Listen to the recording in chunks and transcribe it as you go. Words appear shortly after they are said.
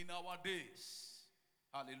in our days.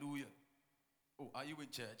 Hallelujah. Oh, are you in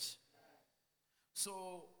church?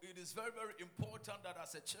 So it is very, very important that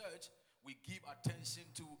as a church, we give attention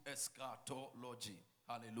to eschatology.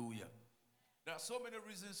 Hallelujah. There are so many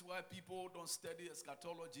reasons why people don't study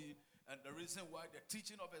eschatology, and the reason why the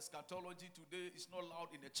teaching of eschatology today is not allowed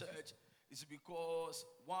in the church is because,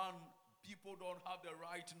 one, people don't have the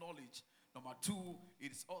right knowledge. Number two,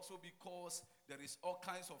 it is also because there is all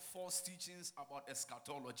kinds of false teachings about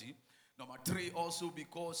eschatology. Number three, also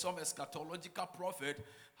because some eschatological prophets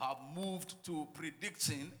have moved to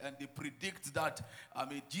prediction, and they predict that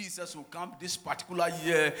Jesus will come this particular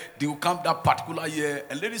year, they will come that particular year.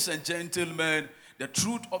 And ladies and gentlemen, the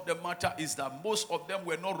truth of the matter is that most of them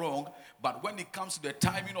were not wrong, but when it comes to the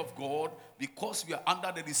timing of God, because we are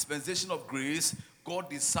under the dispensation of grace, God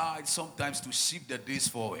decides sometimes to shift the days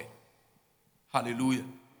forward. Hallelujah.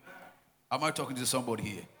 Am I talking to somebody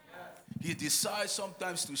here? He decides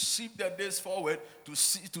sometimes to shift the days forward, to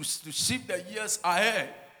shift the years ahead,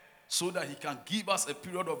 so that he can give us a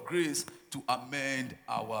period of grace to amend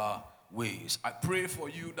our ways. I pray for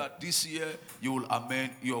you that this year you will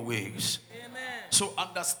amend your ways. Amen. So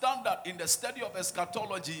understand that in the study of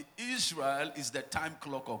eschatology, Israel is the time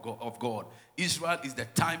clock of God. Israel is the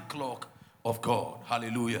time clock of God.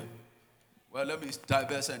 Hallelujah. Well, let me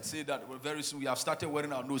diverse and say that very soon we have started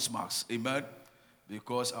wearing our nose masks. Amen.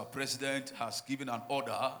 Because our president has given an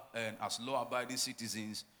order, and as law-abiding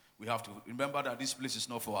citizens, we have to remember that this place is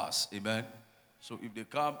not for us. Amen. So if they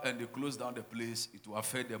come and they close down the place, it will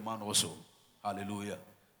affect the man also. Hallelujah.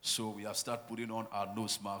 So we have started putting on our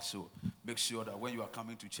nose mask. So make sure that when you are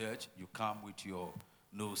coming to church, you come with your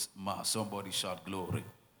nose mask. Somebody shout glory.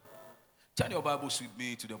 Turn your Bibles with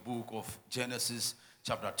me to the book of Genesis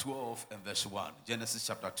chapter 12 and verse 1. Genesis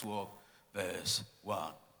chapter 12 verse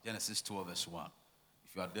 1. Genesis 12 verse 1.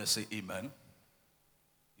 If you are there, say amen.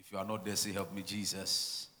 If you are not there, say help me,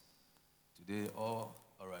 Jesus. Today, all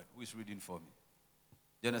right. Who is reading for me?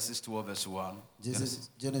 Genesis 12 verse 1.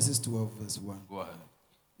 Genesis 12 verse 1. Go ahead.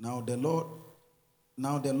 Now the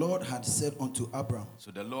Lord had said unto Abram.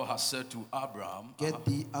 So the Lord has said to Abram, Get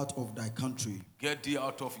thee out of thy country. Get thee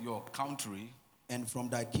out of your country. And from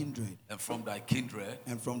thy kindred. And from thy kindred.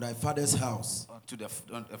 And from thy father's house.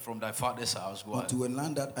 From thy father's house. Go unto ahead. a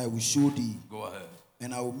land that I will show thee. Go ahead.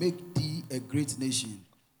 And I will make thee a great nation.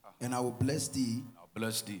 And I will bless thee. I'll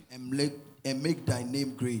bless thee. And make thy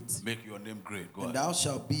name great. Make your name great. Go and ahead. thou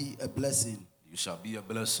shalt be a blessing. You shall be a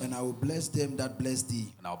blessing. And I will bless them that bless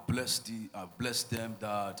thee. And I'll bless thee. I'll bless them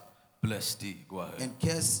that bless thee. Go ahead. And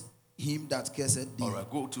curse him that curseth thee. All right,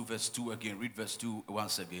 go to verse 2 again. Read verse 2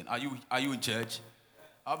 once again. Are you in church?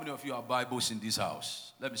 How many of you have Bibles in this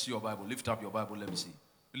house? Let me see your Bible. Lift up your Bible. Let me see.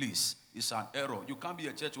 Please. It's an error. You can't be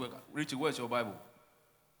a church worker. Richie, where's your Bible?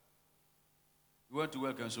 You went to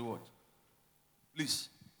work and so what? Please.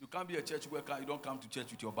 You can't be a church worker. You don't come to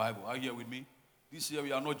church with your Bible. Are you here with me? This year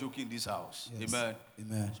we are not joking in this house. Yes. Amen.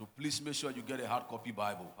 Amen. So please make sure you get a hard copy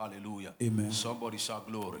Bible. Hallelujah. Amen. Somebody shout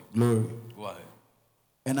glory. Glory. Go ahead.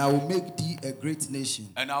 And I will make thee a great nation.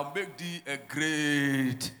 And I'll make thee a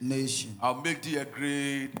great nation. I'll make thee a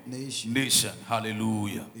great nation.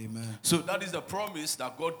 Hallelujah. Amen. So that is the promise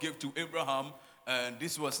that God gave to Abraham. And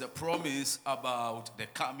this was the promise about the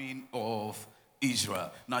coming of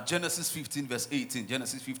Israel. Now, Genesis 15 verse 18.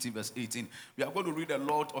 Genesis 15 verse 18. We are going to read a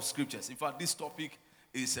lot of scriptures. In fact, this topic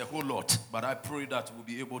is a whole lot. But I pray that we'll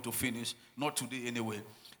be able to finish. Not today anyway.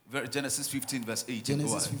 Genesis 15 verse 18.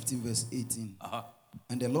 Genesis 15 verse 18. Uh-huh.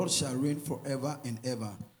 And the Lord shall reign forever and ever.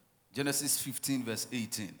 Genesis 15 verse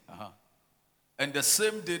 18. Uh-huh. And the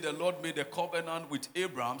same day the Lord made a covenant with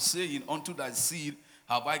Abraham, saying, Unto thy seed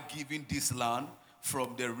have I given this land,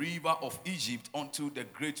 from the river of Egypt unto the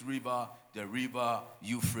great river, the river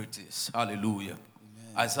Euphrates. Hallelujah.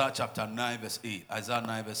 Amen. Isaiah chapter 9 verse 8. Isaiah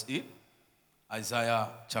 9 verse 8. Isaiah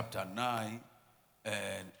chapter 9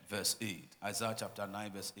 and verse 8. Isaiah chapter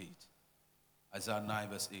 9 verse 8. Isaiah 9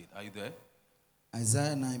 verse 8. Are you there?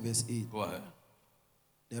 Isaiah 9 verse 8. Go ahead.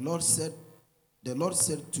 The Lord said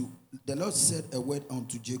a word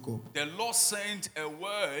unto Jacob. The Lord sent a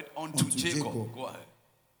word unto Jacob. Go ahead.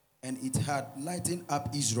 And it had lightened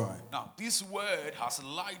up Israel. Now, this word has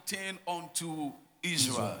lightened unto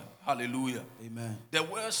Israel. Hallelujah. Amen. The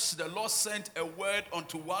Lord sent a word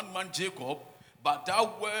unto one man, Jacob, but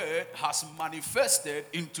that word has manifested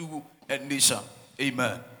into a nation.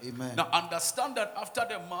 Amen. Amen. Now, understand that after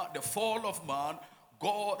the fall of man,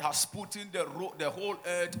 God has put in the whole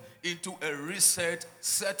earth into a reset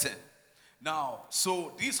setting. Now,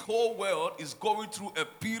 so this whole world is going through a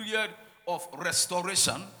period of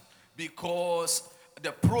restoration, because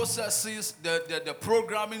the processes, the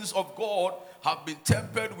programmings of God have been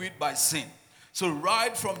tempered with by sin. So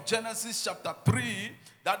right from Genesis chapter 3,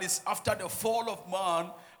 that is after the fall of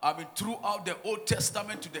man, throughout the Old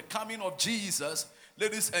Testament to the coming of Jesus,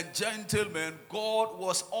 ladies and gentlemen, God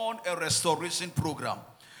was on a restoration program.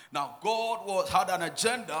 Now, God had an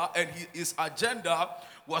agenda, and his agenda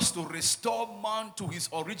was to restore man to his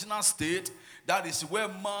original state. That is where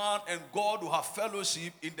man and God will have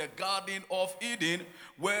fellowship in the Garden of Eden,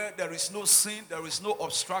 where there is no sin, there is no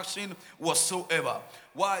obstruction whatsoever.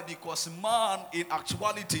 Why? Because man, in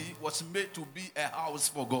actuality, was made to be a house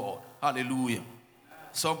for God. Hallelujah.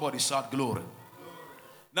 Somebody shout glory.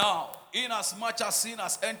 Now, in as much as sin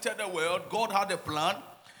has entered the world, God had a plan,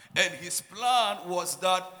 and his plan was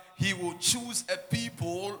that he will choose a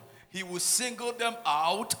people, he will single them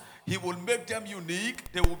out, he will make them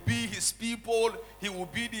unique, they will be his people, he will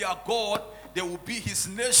be their God, they will be his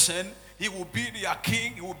nation, he will be their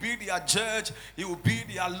king, he will be their judge, he will be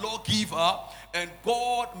their lawgiver. And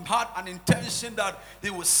God had an intention that he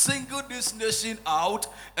will single this nation out,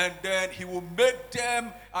 and then he will make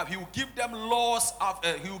them, he will give them laws,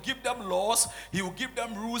 he will give them laws, he will give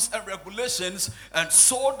them rules and regulations, and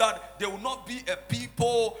so that they will not be a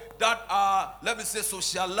people that are, let me say,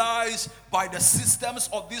 socialized by the systems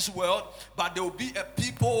of this world, but they will be a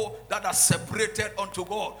people that are separated unto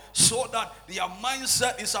God, so that their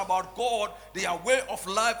mindset is about God, their way of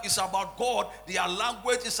life is about God, their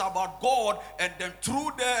language is about God, and then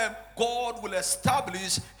through them, God will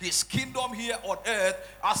establish his kingdom here on earth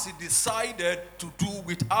as he decided to do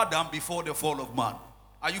with Adam before the fall of man.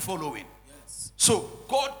 Are you following? Yes. So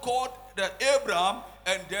God called Abraham,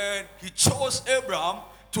 and then he chose Abraham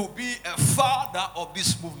to be a father of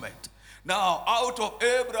this movement. Now, out of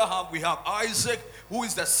Abraham, we have Isaac, who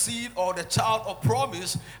is the seed or the child of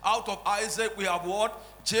promise. Out of Isaac, we have what?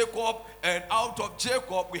 Jacob. And out of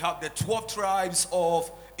Jacob, we have the 12 tribes of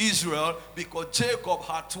Israel, because Jacob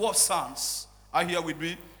had 12 sons. Are you here with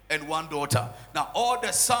me? And one daughter. Now, all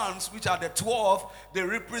the sons, which are the 12, they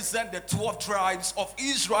represent the 12 tribes of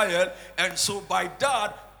Israel. And so by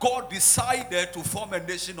that, God decided to form a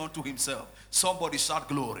nation unto himself. Somebody shout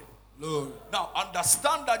glory. Lord. Now,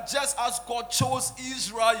 understand that just as God chose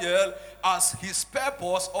Israel as his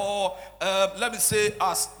purpose, or let me say,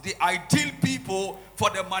 as the ideal people for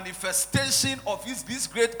the manifestation of this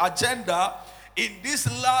great agenda, in these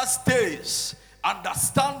last days,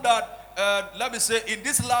 understand that, let me say, in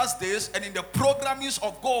these last days and in the programmings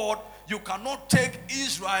of God, you cannot take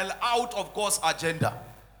Israel out of God's agenda.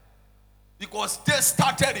 Because they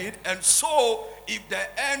started it, and so if the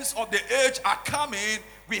ends of the age are coming,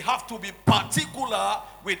 we have to be particular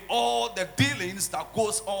with all the dealings that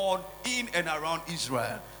goes on in and around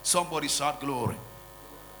Israel. Somebody shout glory.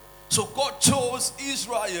 So God chose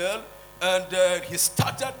Israel, and he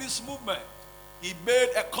started this movement. He made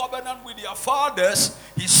a covenant with their fathers.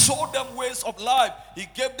 He showed them ways of life. He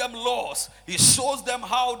gave them laws. He shows them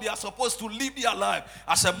how they are supposed to live their life.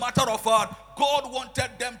 As a matter of fact, God wanted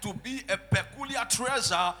them to be a peculiar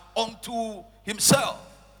treasure unto himself.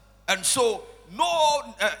 And so,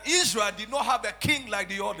 Israel did not have a king like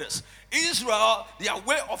the others. Israel, their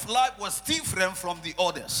way of life was different from the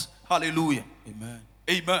others. Hallelujah. Amen.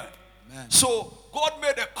 Amen. Amen. So, God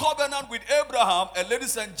made a covenant with Abraham, and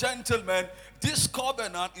ladies and gentlemen, this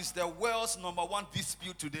covenant is the world's number one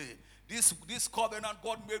dispute today. This covenant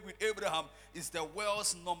God made with Abraham is the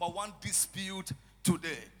world's number one dispute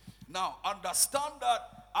today. Now, understand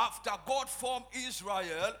that after God formed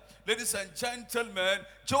Israel, ladies and gentlemen,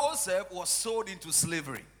 Joseph was sold into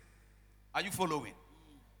slavery. Are you following?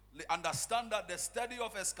 Understand that the study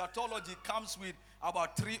of eschatology comes with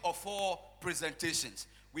about 3 or 4 presentations.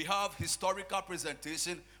 We have historical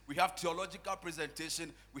presentation, we have theological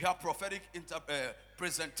presentation, we have prophetic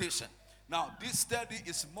presentation. Now, this study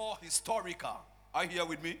is more historical. Are you here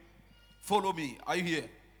with me? Follow me. Are you here?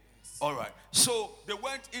 Yes. All right. So, they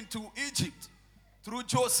went into Egypt through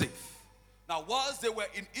Joseph. Now, whilst they were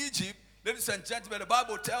in Egypt, ladies and gentlemen, the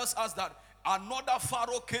Bible tells us that another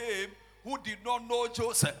Pharaoh came who did not know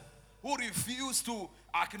Joseph, who refused to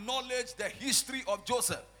acknowledge the history of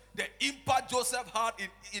Joseph, the impact Joseph had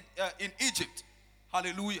in Egypt.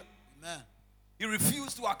 Hallelujah. Amen. He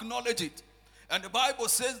refused to acknowledge it. And the Bible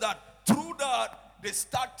says that through that, they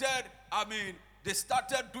started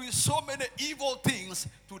doing so many evil things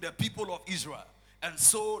to the people of Israel. And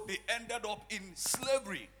so they ended up in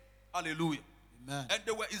slavery. Hallelujah. Amen. And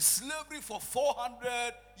they were in slavery for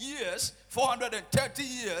 400 years, 430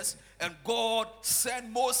 years, and God sent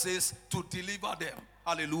Moses to deliver them.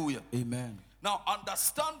 Hallelujah. Amen. Now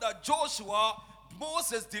understand that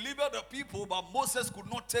Moses delivered the people, but Moses could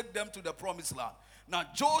not take them to the promised land. Now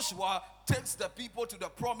Joshua takes the people to the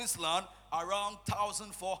promised land around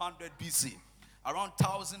 1400 BC. Around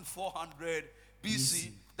 1400 BC,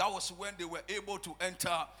 that was when they were able to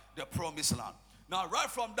enter the promised land. Now, right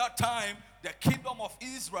from that time, the kingdom of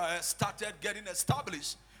Israel started getting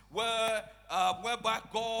established, whereby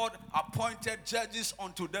God appointed judges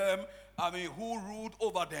unto them, who ruled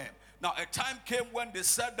over them. Now, a time came when they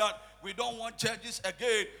said that we don't want judges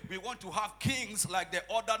again. We want to have kings like the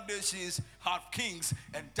other nations have kings.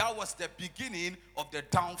 And that was the beginning of the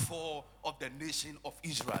downfall of the nation of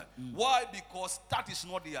Israel. Why? Because that is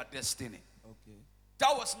not their destiny. Okay.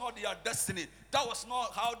 That was not their destiny. That was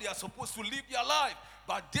not how they are supposed to live their life.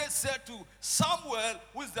 But they said to Samuel,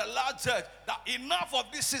 who is the large judge, that enough of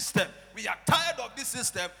this system. We are tired of this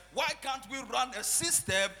system. Why can't we run a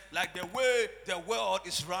system like the way the world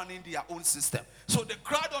is running their own system? So they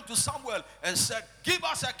cried unto Samuel and said, give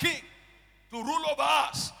us a king to rule over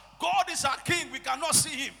us. God is our king. We cannot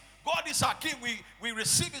see him. God is our king. We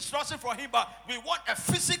receive instruction from him, but we want a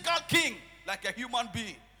physical king like a human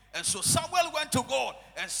being. And so Samuel went to God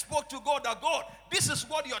and spoke to God that, God, this is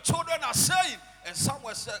what your children are saying. And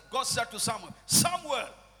God said to Samuel, Samuel,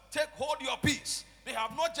 take hold your peace. They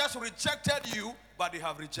have not just rejected you, but they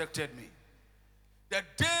have rejected me. The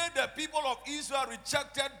day the people of Israel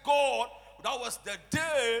rejected God, that was the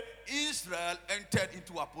day Israel entered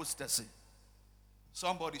into apostasy.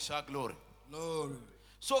 Somebody shout glory. Glory.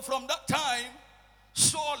 So from that time,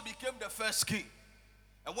 Saul became the first king.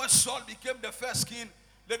 And when Saul became the first king,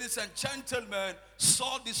 ladies and gentlemen,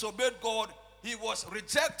 Saul disobeyed God. He was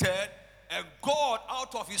rejected, and God,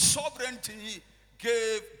 out of his sovereignty,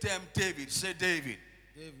 gave them David. Say David.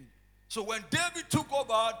 David. So when David took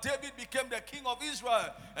over, David became the king of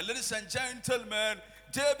Israel. And ladies and gentlemen,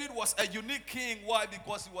 David was a unique king. Why?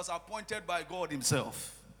 Because he was appointed by God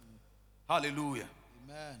himself. Hallelujah.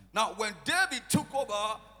 Amen. Now, when David took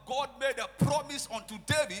over, God made a promise unto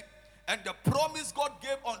David. And the promise God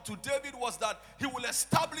gave unto David was that he will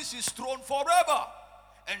establish his throne forever.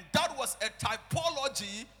 And that was a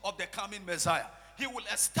typology of the coming Messiah. He will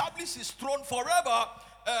establish his throne forever.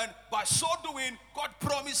 And by so doing, God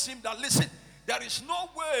promised him that, listen, there is no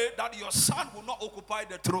way that your son will not occupy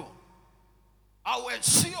the throne. I will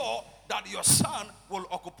ensure that your son will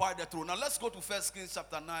occupy the throne. Now let's go to 1 Kings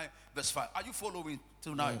chapter 9, verse 5. Are you following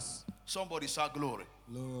tonight? Yes. Somebody shout glory.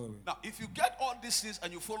 Glory. Now, if you get all these things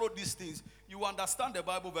and you follow these things, you understand the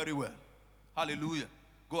Bible very well. Hallelujah.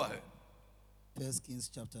 Go ahead. 1 Kings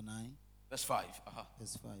chapter 9, Verse 5.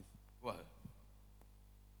 verse 5. Go ahead.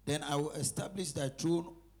 Then I will establish thy throne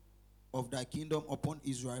of thy kingdom upon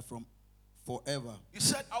Israel from forever. He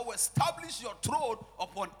said, I will establish your throne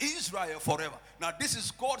upon Israel forever. Now, this is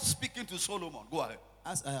God speaking to Solomon. Go ahead.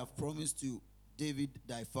 As I have promised to David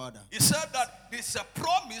thy father. He said that this is a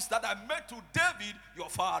promise that I made to David your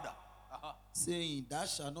father. Saying, thou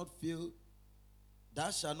shalt not fail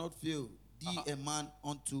thee a man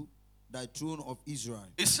unto thy throne of Israel.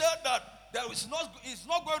 He said that it's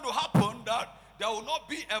not going to happen that there will not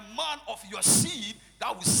be a man of your seed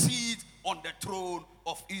that will sit on the throne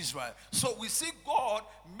of Israel. So we see God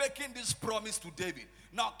making this promise to David.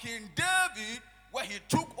 Now, King David, when he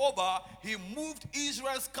took over, he moved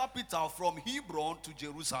Israel's capital from Hebron to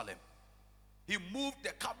Jerusalem. He moved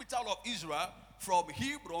the capital of Israel from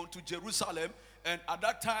Hebron to Jerusalem, and at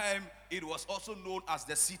that time, it was also known as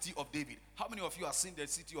the city of David. How many of you have seen the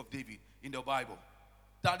city of David in the Bible?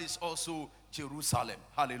 That is also Jerusalem.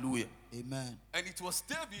 Hallelujah. Amen. And it was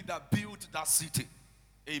David that built that city.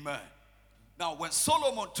 Amen. Now, when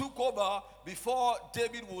Solomon took over, before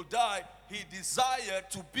David will die, he desired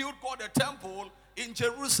to build God a temple in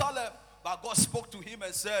Jerusalem. But God spoke to him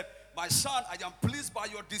and said, my son, I am pleased by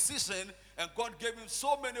your decision. And God gave him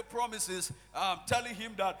so many promises, telling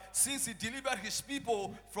him that since he delivered his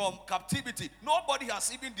people from captivity, nobody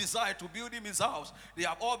has even desired to build him his house. They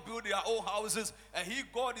have all built their own houses, and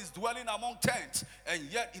God is dwelling among tents. And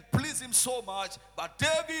yet it pleased him so much. But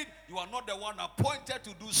David, you are not the one appointed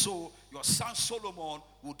to do so. Your son Solomon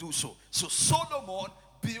will do so. So Solomon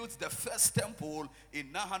built the first temple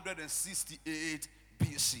in 968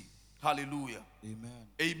 BC. Hallelujah. Amen.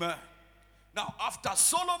 Amen. Now, after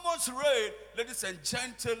Solomon's reign, ladies and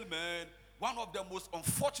gentlemen, one of the most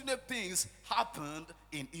unfortunate things happened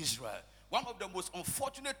in Israel. One of the most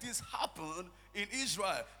unfortunate things happened in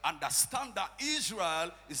Israel. Understand that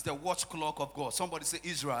Israel is the watch clock of God. Somebody say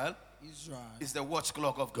Israel. Israel is the watch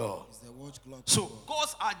clock of God. is the watch clock So of God.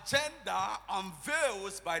 God's agenda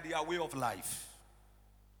unveils by their way of life.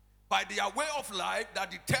 By their way of life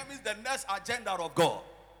that determines the next agenda of God.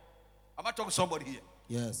 Am I talking to somebody here?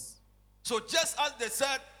 Yes. So just as they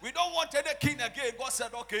said, we don't want any king again, God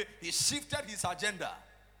said, okay, he shifted his agenda.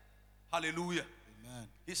 Hallelujah. Amen.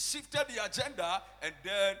 He shifted the agenda, and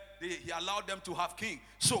then he allowed them to have king.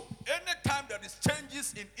 So anytime there is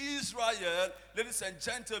changes in Israel, ladies and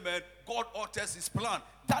gentlemen, God alters his plan.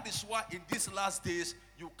 That is why in these last days,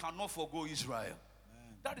 you cannot forgo Israel. Amen.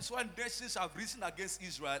 That is why nations have risen against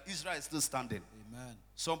Israel. Israel is still standing. Amen.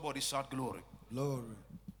 Somebody shout glory. Glory.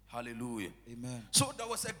 Hallelujah. Amen. So there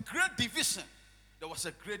was a great division. There was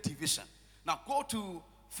a great division. Now go to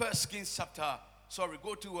 1 Kings chapter,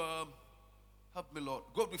 go to, help me Lord.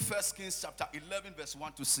 Go to 1 Kings chapter 11 verse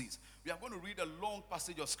 1 to 6. We are going to read a long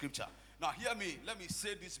passage of scripture. Now hear me. Let me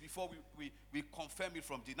say this before we confirm it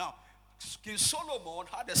from the now. King Solomon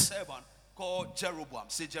had a servant called Jeroboam.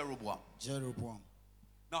 Say Jeroboam. Jeroboam.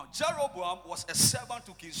 Now Jeroboam was a servant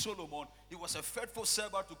to King Solomon. He was a faithful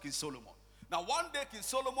servant to King Solomon. Now one day King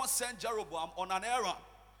Solomon sent Jeroboam on an errand.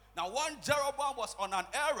 Now when Jeroboam was on an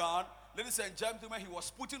errand, ladies and gentlemen, he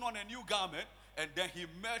was putting on a new garment, and then he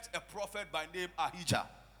met a prophet by name Ahijah.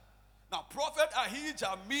 Now prophet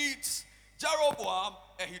Ahijah meets Jeroboam,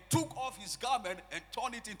 and he took off his garment and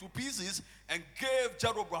torn it into pieces and gave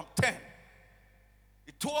Jeroboam 10.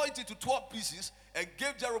 He tore it into 12 pieces and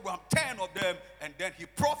gave Jeroboam 10 of them, and then he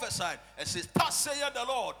prophesied and says, thus saith the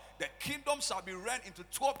Lord, the kingdom shall be rent into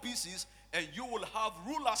 12 pieces, and you will have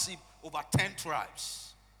rulership over 10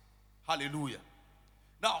 tribes. Hallelujah.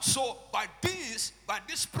 Now, so by this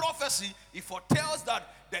prophecy, it foretells that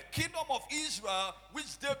the kingdom of Israel,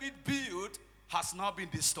 which David built, has now been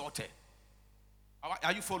distorted.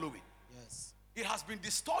 Are you following? Yes. It has been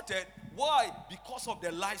distorted. Why? Because of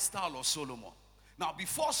the lifestyle of Solomon. Now,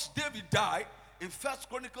 before David died, in 1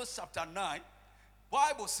 Chronicles chapter 9,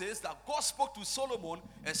 Bible says that God spoke to Solomon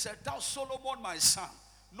and said, thou Solomon, my son,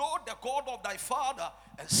 know the God of thy father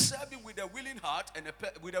and serve him with a willing heart and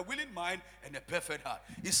with a willing mind and a perfect heart.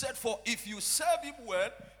 He said, for if you serve him well,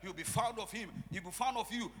 he'll be found of him. He'll be found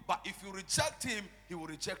of you. But if you reject him, he will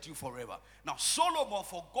reject you forever. Now Solomon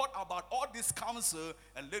forgot about all this counsel,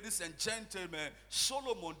 and ladies and gentlemen,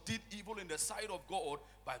 Solomon did evil in the sight of God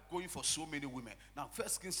by going for so many women. Now 1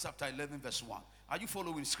 Kings chapter 11 verse 1. Are you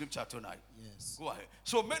following scripture tonight? Yes. Go ahead.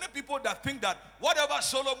 So many people that think that whatever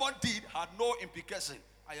Solomon did had no implication.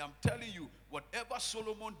 I am telling you, whatever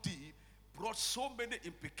Solomon did brought so many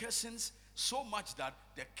implications, so much that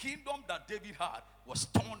the kingdom that David had was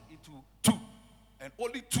torn into two. And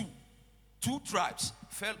only two tribes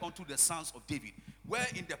fell onto the sons of David, where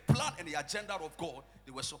in the plan and the agenda of God,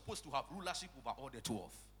 they were supposed to have rulership over all the 12.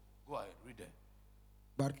 Go ahead, read there.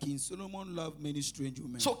 But King Solomon loved many strange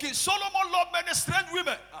women. So King Solomon loved many strange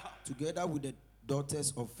women. Together with the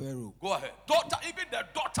daughters of Pharaoh. Go ahead. Daughter, even the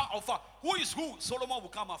daughter of Pharaoh. Who is who? Solomon will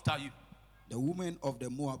come after you. The women of the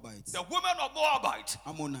Moabites. The women of Moabite.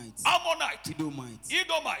 Ammonites. Ammonite.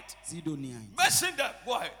 Edomite. Sidonians. Mention them.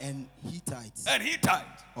 Go ahead. And Hittites.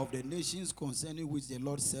 Of the nations concerning which the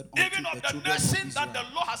Lord said unto even of the the children nations of Israel, that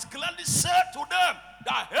the Lord has clearly said to them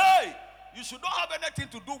that, hey, you should not have anything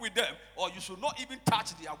to do with them, or you should not even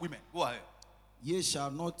touch their women. Go ahead. Ye shall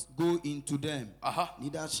not go into them,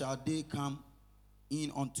 neither shall they come in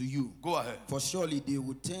unto you. Go ahead. For surely they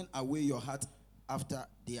will turn away your heart after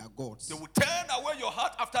their gods. They will turn away your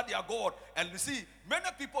heart after their God. And you see, many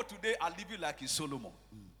people today are living like in Solomon.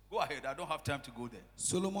 Go ahead. I don't have time to go there.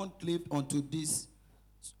 Solomon cleaved unto this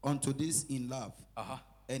in love.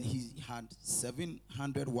 And he had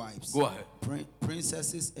 700 wives. Go ahead.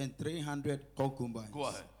 Princesses and 300 concubines. Go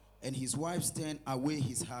ahead. And his wives turned away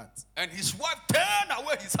his heart. And his wife turned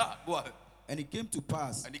away his heart. Go ahead. And it came to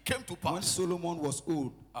pass. When Solomon was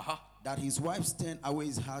old, that his wives turned away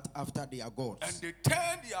his heart after their gods. And they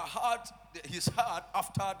turned his heart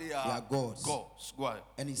after their gods. Go ahead.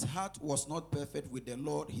 And his heart was not perfect with the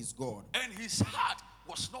Lord his God. And his heart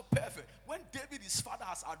was not perfect. When David, his father,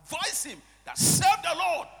 has advised him that serve the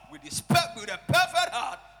Lord with a perfect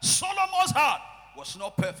heart, Solomon's heart was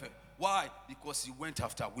not perfect. Why? Because he went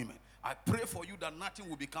after women. I pray for you that nothing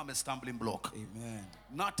will become a stumbling block. Amen.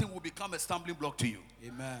 Nothing will become a stumbling block to you.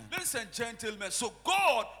 Amen. Ladies and gentlemen, so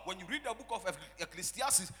God, when you read the book of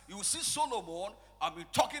Ecclesiastes, you will see Solomon,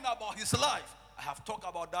 talking about his life. I have talked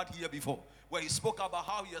about that here before, where he spoke about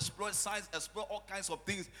how he explored science, explored all kinds of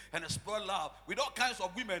things, and explored love with all kinds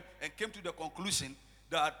of women, and came to the conclusion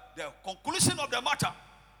that the conclusion of the matter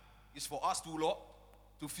is for us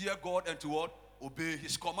to fear God and to obey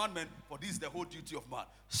his commandment, for this is the whole duty of man.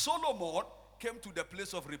 Solomon came to the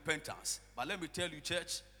place of repentance. But let me tell you,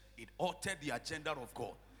 church, it altered the agenda of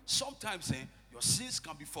God. Sometimes your sins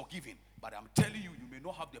can be forgiven, but I'm telling you, you may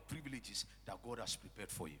not have the privileges that God has prepared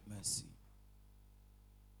for you. Mercy.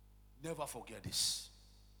 Never forget this.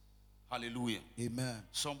 Hallelujah. Amen.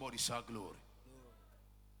 Somebody shout glory.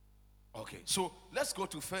 Okay, so let's go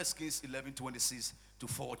to 1 Kings 11:26 to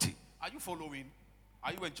 40. Are you following?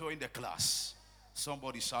 Are you enjoying the class?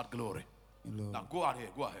 Somebody shout glory. Lord. Now go ahead,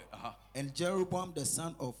 go ahead. And Jeroboam the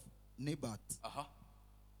son of Nebat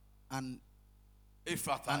and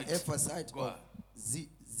Ephrathite, Ephrathite Go of ahead.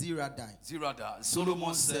 Zeradai, Zeradah,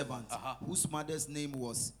 Solomon's servant, whose mother's name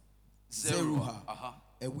was Zeruiah,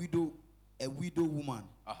 a widow woman.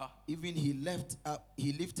 Even he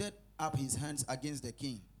lifted up his hands against the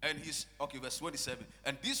king. And he's okay, verse 27.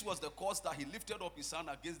 And this was the cause that he lifted up his hand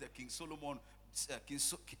against the king Solomon.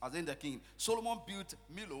 Solomon built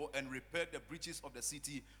Millo and repaired the breaches of the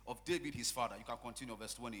city of David his father. You can continue,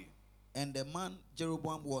 verse 20. And the man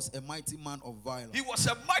Jeroboam was a mighty man of valor. He was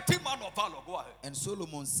a mighty man of valor. Go ahead. And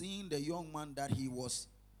Solomon, seeing the young man that he was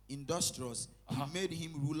industrious, he made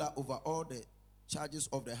him ruler over all the charges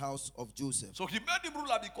of the house of Joseph. So he made him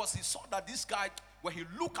ruler because he saw that this guy, when he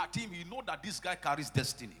look at him, he know that this guy carries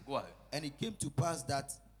destiny. Go ahead. And it came to pass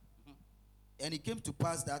that,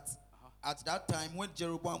 at that time when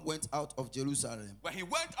Jeroboam went out of Jerusalem, When he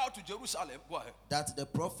went out to Jerusalem, go ahead. that the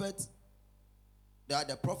prophet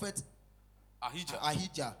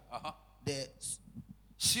Ahijah, the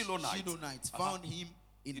Shilonites, found him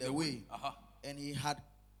in the way, and he had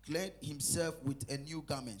clad himself with a new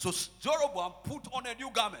garment. So Jeroboam put on a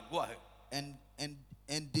new garment. Go ahead.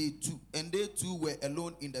 And they two were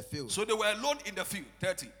alone in the field. So they were alone in the field.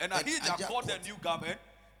 30. And Ahijah Ahijah caught the caught- new garment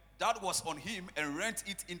that was on him and rent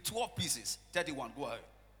it in 12 pieces. 31. Go ahead.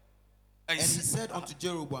 And he said unto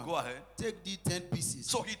Jeroboam, Go ahead. take thee 10 pieces.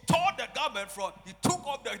 So he tore the garment he took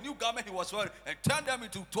off the new garment he was wearing and turned them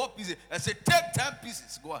into 12 pieces and said, take 10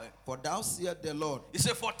 pieces. Go ahead. For thou saith the Lord, He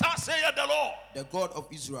said, for thus saith the Lord, the God of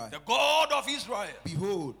Israel, the God of Israel,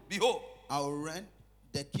 behold, behold, I will rend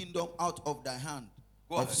the kingdom out of thy hand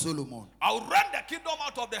Go of ahead. Solomon, I will rend the kingdom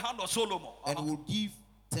out of the hand of Solomon. and will give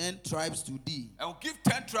 10 tribes to thee. I will give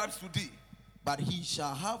 10 tribes to thee. But he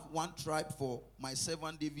shall have one tribe for my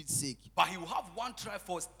servant David's sake. But he will have one tribe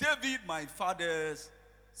for David, my father's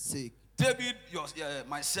Sake. David,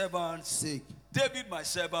 my servant's Sake. David, my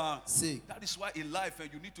servant. Sake. That is why in life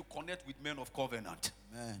you need to connect with men of covenant.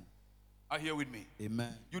 Amen. Are you here with me?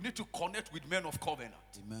 Amen. You need to connect with men of covenant.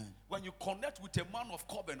 Amen. When you connect with a man of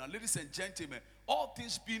covenant, ladies and gentlemen, all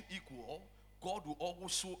things being equal, God will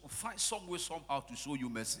always find some way somehow to show you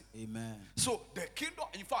mercy. Amen. So the kingdom,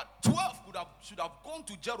 in fact, 12 should have gone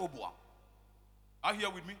to Jeroboam. Are you here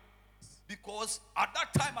with me? Because at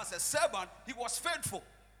that time as a servant, he was faithful.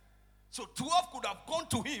 So 12 could have gone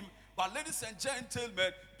to him, but ladies and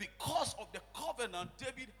gentlemen, because of the covenant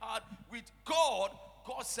David had with God,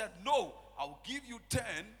 God said, no, I'll give you 10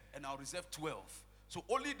 and I'll reserve 12. So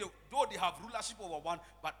only though they have rulership over one,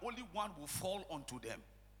 but only one will fall onto them.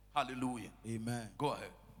 Hallelujah. Amen. Go ahead.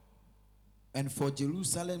 And for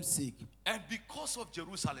Jerusalem's sake. And because of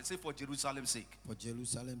Jerusalem, say for Jerusalem's sake. For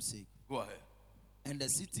Jerusalem's sake. Go ahead. And the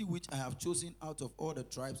city which I have chosen out of all the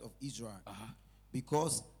tribes of Israel,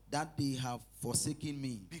 because that they have forsaken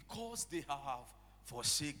me. Because they have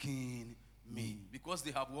forsaken me. Because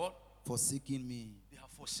they have what? Forsaken me. They have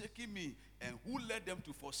forsaken me. And who led them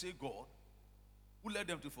to forsake God? Who led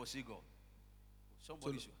them to forsake God?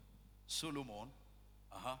 Somebody. Solomon.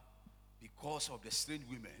 Because of the strange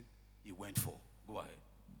women he went for. Go ahead.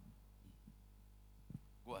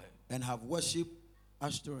 Go ahead. And have worshipped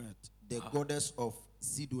Ashtoreth, the goddess of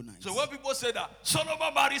Sidonites. So when people say that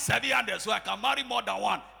Solomon married 700, so I can marry more than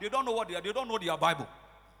one, they don't know what they are. They don't know their Bible.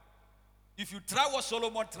 If you try what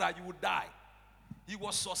Solomon tried, you would die. He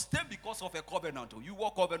was sustained because of a covenant. You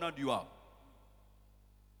what covenant you have?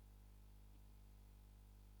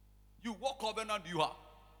 You what covenant you have?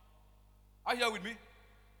 Are you here with me?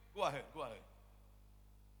 Go ahead. Go ahead.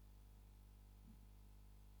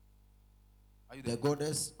 Are you there?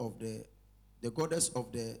 The goddess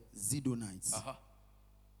of the Zidonites.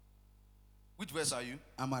 Which verse are you?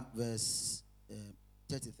 I'm at verse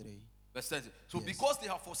 33. Verse 30. So Yes. because they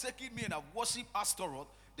have forsaken me and have worshipped Ashtaroth,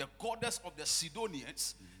 the goddess of the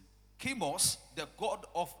Sidonians, Chemosh, the god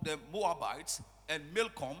of the Moabites, and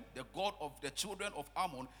Milcom, the god of the children of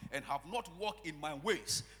Ammon, and have not walked in my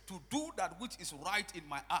ways, to do that which is right in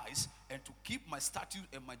my eyes, and to keep my statutes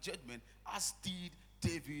and my judgment, as did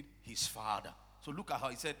David his father. So look at how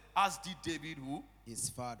he said, as did David who? His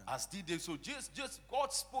father. As did David. So just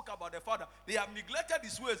God spoke about the father. They have neglected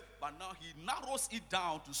his ways, but now he narrows it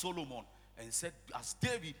down to Solomon and said, as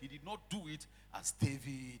David, he did not do it as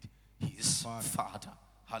David his father.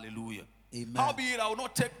 Hallelujah. Amen. Howbeit I will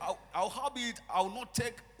not take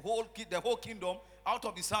the whole kingdom out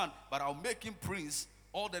of his hand, but I'll make him prince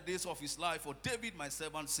all the days of his life for David my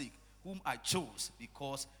servant's sake. whom I chose,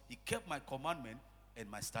 because he kept my commandment and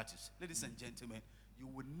my statutes. Ladies and gentlemen, you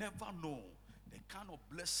will never know the kind of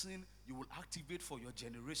blessing you will activate for your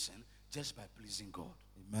generation just by pleasing God.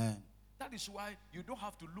 Amen. That is why you don't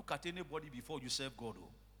have to look at anybody before you serve God. Oh.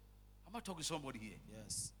 Am I talking to somebody here?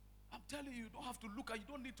 Yes. I'm telling you, you don't have to look at, you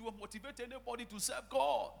don't need to motivate anybody to serve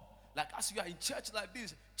God. Like as you are in church like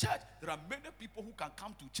this, church, there are many people who can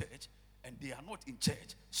come to church and they are not in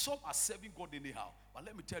church. Some are serving God anyhow. But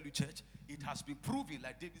let me tell you, church, it has been proven,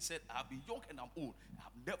 like David said, I have been young and I'm old. I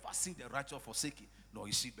have never seen the righteous forsaken, nor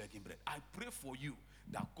is he begging bread. I pray for you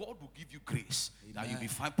that God will give you grace, Amen. that you'll be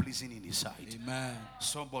found pleasing in his sight. Amen.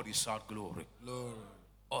 Somebody shout glory. Glory.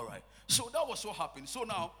 All right. So that was what happened. So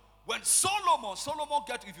now, when Solomon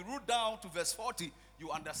get, if you read down to verse 40,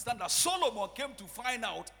 you understand that Solomon came to find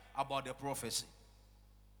out about the prophecy.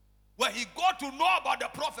 When he got to know about the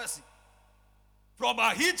prophecy from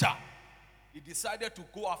Ahijah, he decided to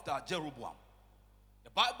go after Jeroboam. The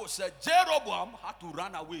Bible said Jeroboam had to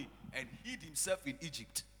run away and hid himself in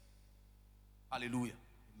Egypt. Hallelujah.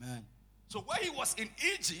 Amen. So when he was in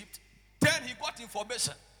Egypt, then he got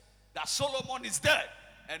information that Solomon is dead.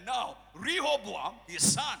 And now Rehoboam,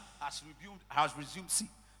 his son, has resumed seat.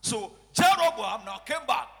 So Jeroboam now came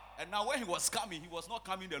back. And now when he was coming, he was not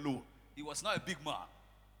coming alone. He was not a big man.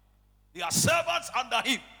 There are servants under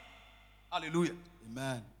him. Hallelujah.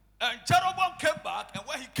 Amen. And Jeroboam came back. And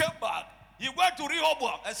when he came back, he went to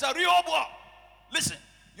Rehoboam and said, Rehoboam, listen,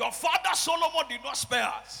 your father Solomon did not spare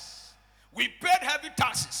us. We paid heavy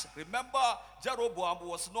taxes. Remember, Jeroboam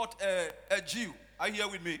was not a Jew. Are you here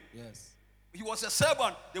with me? Yes. He was a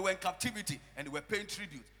servant. They were in captivity and they were paying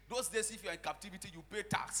tribute. Those days, if you're in captivity, you pay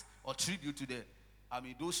tax or tribute to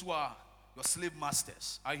those who are your slave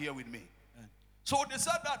masters. Are you here with me? Yeah. So they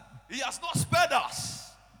said that he has not spared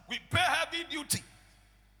us. We pay heavy duty.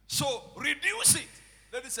 So reduce it.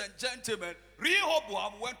 Ladies and gentlemen,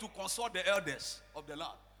 Rehoboam went to consult the elders of the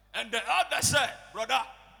land. And the elders said, brother,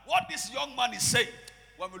 what this young man is saying,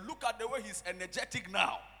 when we look at the way he's energetic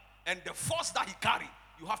now and the force that he carried,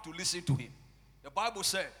 you have to listen to him. The Bible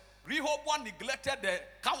said, Rehoboam neglected the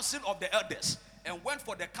counsel of the elders and went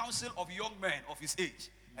for the counsel of young men of his age.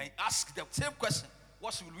 And he asked the same question,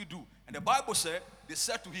 what should we do? And the Bible said, they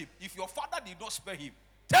said to him, if your father did not spare him,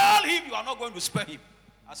 tell him you are not going to spare him.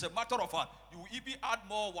 As a matter of fact, you will even add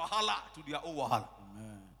more wahala to their own wahala.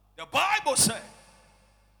 Amen. The Bible said,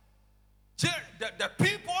 the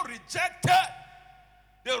people rejected,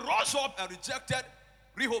 they rose up and rejected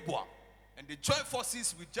Rehoboam. And they joined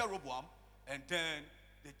forces with Jeroboam, and then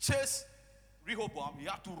they chased Rehoboam. He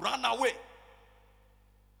had to run away.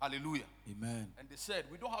 Hallelujah. Amen. And they said,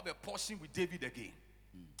 we don't have a portion with David again.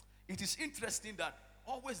 It is interesting that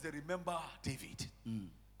always they remember David.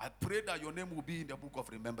 I pray that your name will be in the book of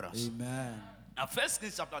remembrance. Amen. Now, 1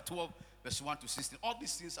 Kings chapter 12, verse 1 to 16. All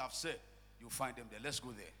these things I've said, you'll find them there. Let's go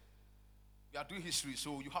there. We are doing history,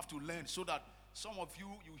 so you have to learn so that some of you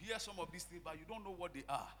hear some of these things, but you don't know what they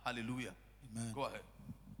are. Hallelujah. Amen. Go ahead.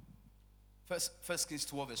 First Kings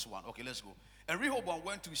 12, verse 1. Okay, let's go. And Rehoboam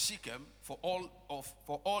went to Shechem, for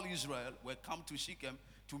all Israel were come to Shechem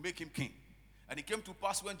to make him king. And it came to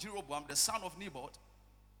pass when Jeroboam, the son of Nebat,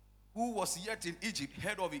 who was yet in Egypt,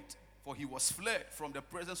 heard of it, for he was fled from the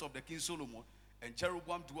presence of the king Solomon, and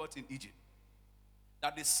Jeroboam dwelt in Egypt,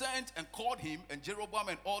 that they sent and called him, and Jeroboam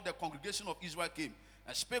and all the congregation of Israel came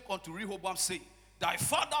and spake unto Rehoboam, saying, thy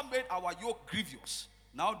father made our yoke grievous.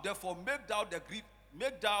 Now therefore make thou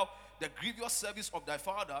the grievous service of thy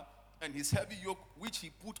father and his heavy yoke which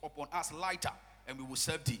he put upon us lighter, and we will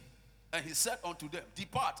serve thee. And he said unto them,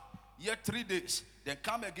 depart yet 3 days, then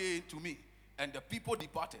come again to me. And the people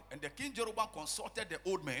departed. And the king Jeroboam consulted the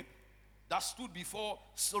old men that stood before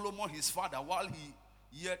Solomon his father while he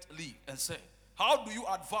yet lived, and said, how do you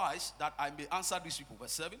advise that I may answer these people?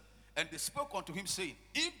 Verse 7. And they spoke unto him, saying,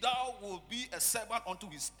 if thou wilt be a servant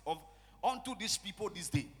unto these people this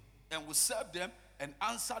day, and will serve them and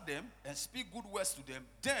answer them and speak good words to them,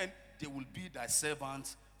 then they will be thy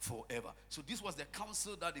servants forever. So this was the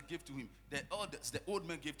counsel that they gave to him. The elders, the old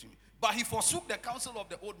men gave to him. But he forsook the counsel of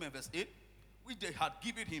the old men, verse 8, which they had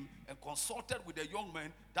given him, and consulted with the young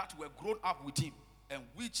men that were grown up with him, and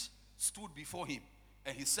which stood before him.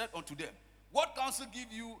 And he said unto them, what counsel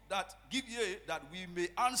give ye that we may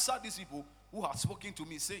answer these people who have spoken to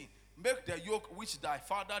me, saying, make the yoke which thy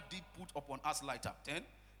father did put upon us lighter. 10.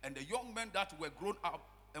 And the young men that were grown up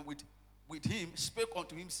and with him spake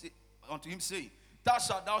unto him, saying, thus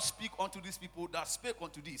shalt thou speak unto these people that spake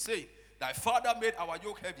unto thee, saying, thy father made our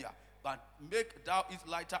yoke heavier, but make thou it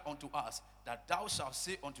lighter unto us, that thou shalt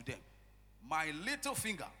say unto them, my little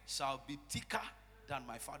finger shall be thicker than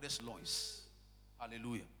my father's loins.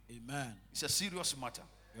 Hallelujah. Amen. It's a serious matter.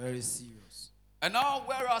 Very serious. And now,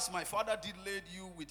 whereas my father did lead you with